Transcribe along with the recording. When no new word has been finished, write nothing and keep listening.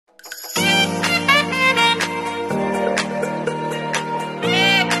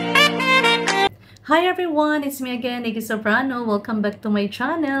Hi everyone! It's me again, Nikki Soprano. Welcome back to my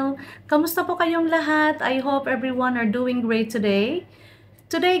channel. Kamusta po kayong lahat? I hope everyone are doing great today.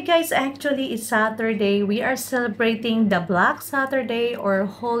 Today guys, actually is Saturday. We are celebrating the Black Saturday or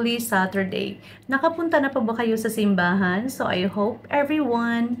Holy Saturday. Nakapunta na po ba kayo sa simbahan? So I hope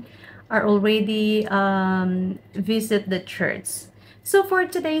everyone are already visit the church. So for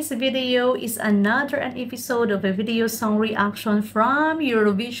today's video is another episode of a video song reaction from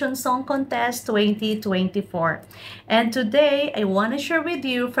Eurovision Song Contest 2024. And today I want to share with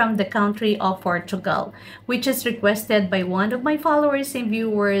you from the country of Portugal, which is requested by one of my followers and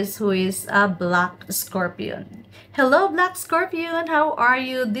viewers who is a Black Scorpion. Hello Black Scorpion, how are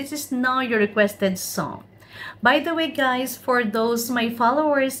you? This is now your requested song. By the way guys, for those my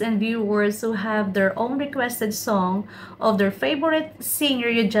followers and viewers who have their own requested song of their favorite singer,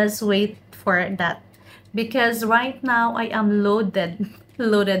 you just wait for that. Because right now I am loaded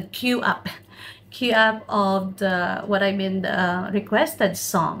queue up of the requested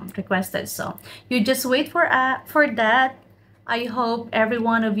song. You just wait for that. I hope every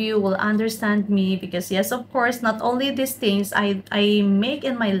one of you will understand me because yes, of course, not only these things I make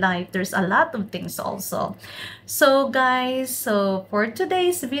in my life, there's a lot of things also. So guys, so for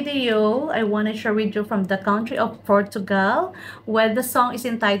today's video, I want to share with you from the country of Portugal, where the song is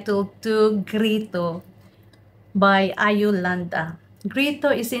entitled to Grito by Iolanda. Grito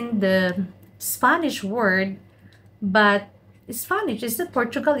is in the Spanish word, but Spanish, is it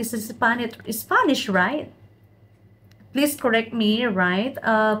Portugal? Is it Spanish, right? Please correct me, right?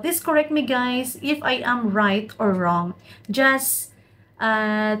 Please correct me, guys, if I am right or wrong. Just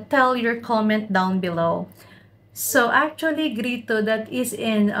tell your comment down below. So actually, grito, that is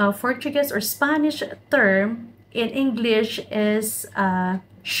in Portuguese or Spanish term, in English is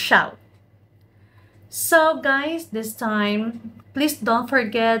shout. So guys, this time, please don't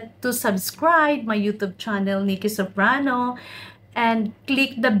forget to subscribe my YouTube channel, Nikki Soprano, and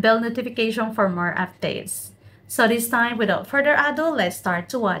click the bell notification for more updates. So this time, without further ado, let's start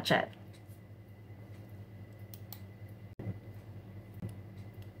to watch it.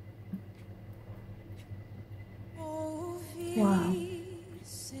 Wow.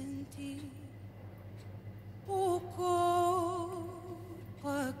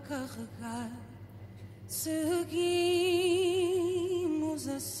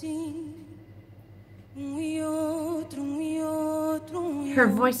 Her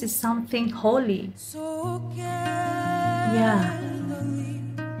voice is something holy. Yeah.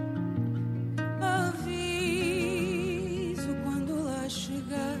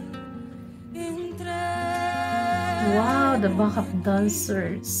 Wow, the backup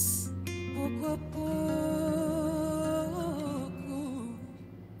dancers.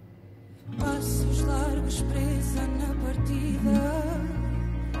 Passos largos presa na partida.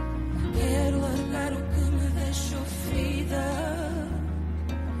 Quero largar o que me deixou ferida.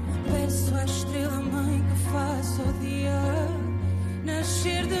 Peço à estrela mãe que faça o dia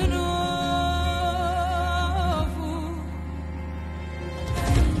nascer de novo.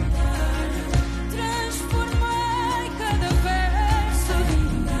 Transformei cada verso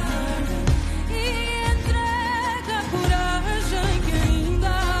e entrega a coragem que ainda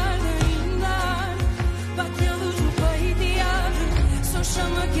arde. Bate a luz no peito e abre, só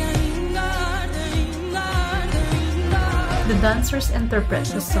chama que ainda arde. The dancers interpret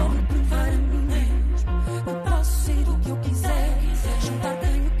the song.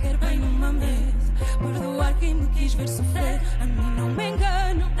 Ver sofrer, a mim não me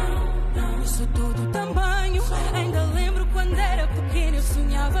engano. Eu sou todo tamanho. Ainda lembro quando era pequena, eu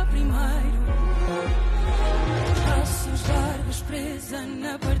sonhava primeiro. Passos largos presa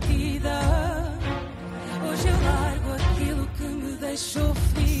na partida. Hoje eu largo aquilo que me deixou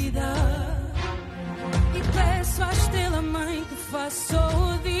ferida. E peço à estrela mãe que faça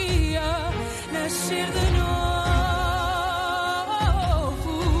o dia nascer de novo.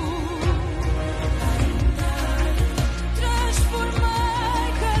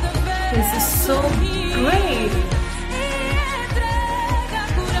 This is so great.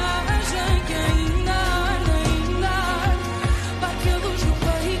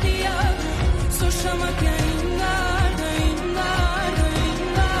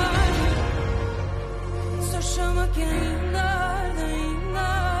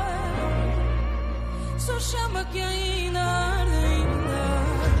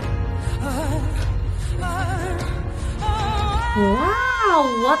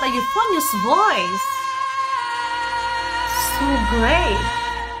 Wow, what a euphonious voice. So great.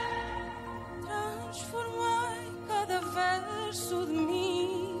 Transformei cada verso de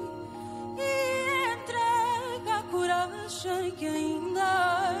mim e entrega a coragem que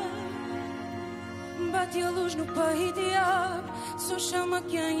ainda bate a luz no peito e abre. Sou chama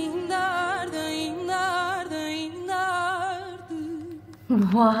que ainda arde, ainda arde, ainda arde.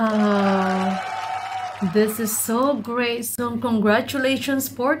 Wow, this is so great. So congratulations,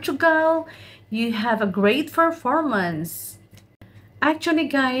 Portugal. You have a great performance. Actually,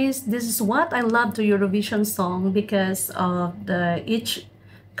 guys, this is what I love to Eurovision song because of each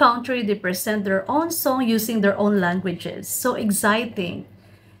country they present their own song using their own languages. So exciting.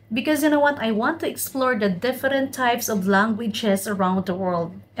 Because you know what? I want to explore the different types of languages around the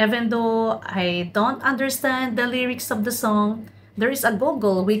world. Even though I don't understand the lyrics of the song, there is a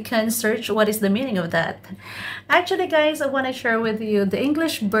Google. We can search what is the meaning of that. Actually, guys, I want to share with you the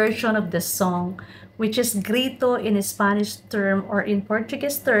English version of the song, which is Grito in Spanish term or in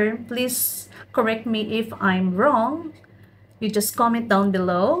Portuguese term. Please correct me if I'm wrong. You just comment down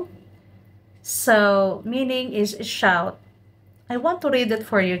below. So, meaning is shout. I want to read it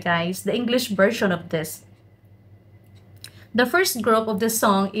for you guys, the English version of this. The first group of the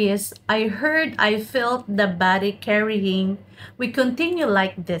song is, I heard, I felt the body carrying. We continue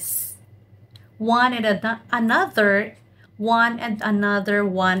like this. One and another, one and another,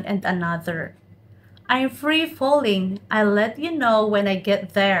 one and another. I'm free falling. I'll let you know when I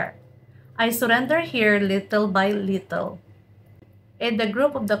get there. I surrender here little by little. In the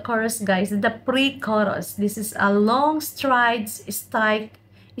group of the chorus, guys, the pre-chorus. This is a long strides stuck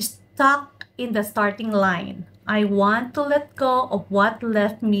in the starting line. I want to let go of what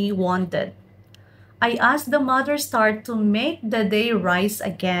left me wounded. I ask the mother star to make the day rise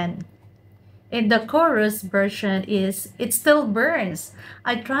again. In the chorus version is, it still burns.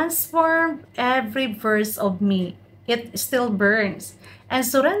 I transform every verse of me. It still burns. And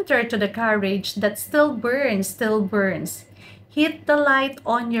surrender to the courage that still burns, still burns. Hit the light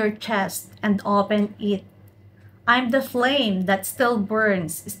on your chest and open it. I'm the flame that still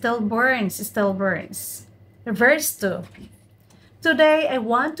burns, still burns, still burns. Verse 2. Today I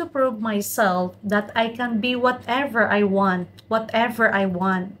want to prove myself that I can be whatever I want, whatever I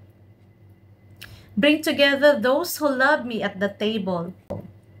want. Bring together those who love me at the table.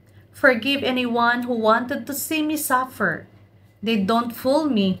 Forgive anyone who wanted to see me suffer. They don't fool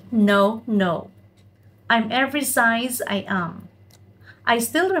me, no, no. I'm every size I am. I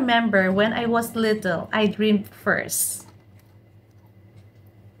still remember when I was little, I dreamed first.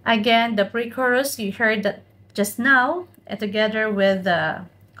 Again, the pre-chorus, you heard that just now, together with the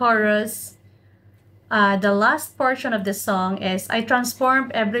chorus. The last portion of the song is, I transform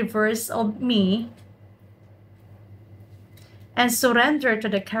every verse of me and surrender to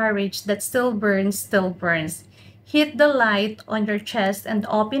the courage that still burns, still burns. Hit the light on your chest and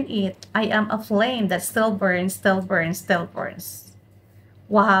open it. I am a flame that still burns, still burns, still burns.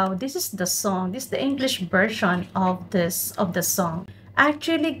 Wow, this is the song. This is the English version of the song.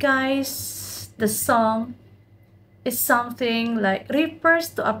 Actually, guys, the song is something like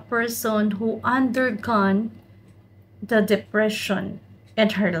refers to a person who undergone the depression in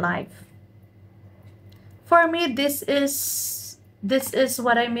her life. For me, this is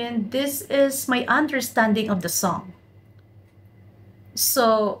what I mean. This is my understanding of the song.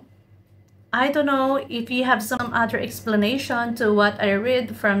 So I don't know if you have some other explanation to what I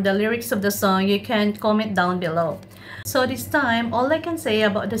read from the lyrics of the song. You can comment down below. So this time, all I can say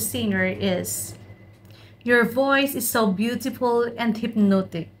about the singer is, your voice is so beautiful and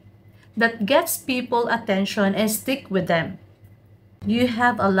hypnotic that gets people attention and stick with them. You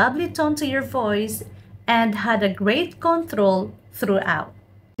have a lovely tone to your voice and had a great control throughout.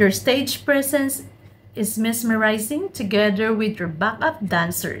 Your stage presence is mesmerizing together with your backup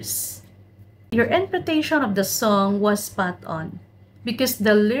dancers. Your interpretation of the song was spot on because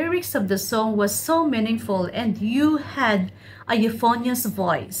the lyrics of the song was so meaningful and you had a euphonious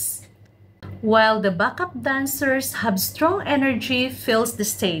voice. While the backup dancers have strong energy fills the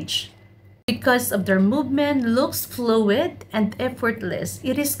stage. Because of their movement looks fluid and effortless,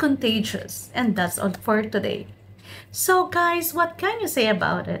 it is contagious, and that's all for today. So guys, what can you say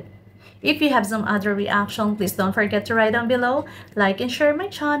about it? If you have some other reaction, please don't forget to write down below. Like and share my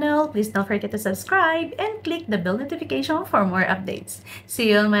channel. Please don't forget to subscribe and click the bell notification for more updates.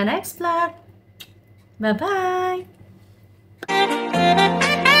 See you on my next vlog. Bye-bye!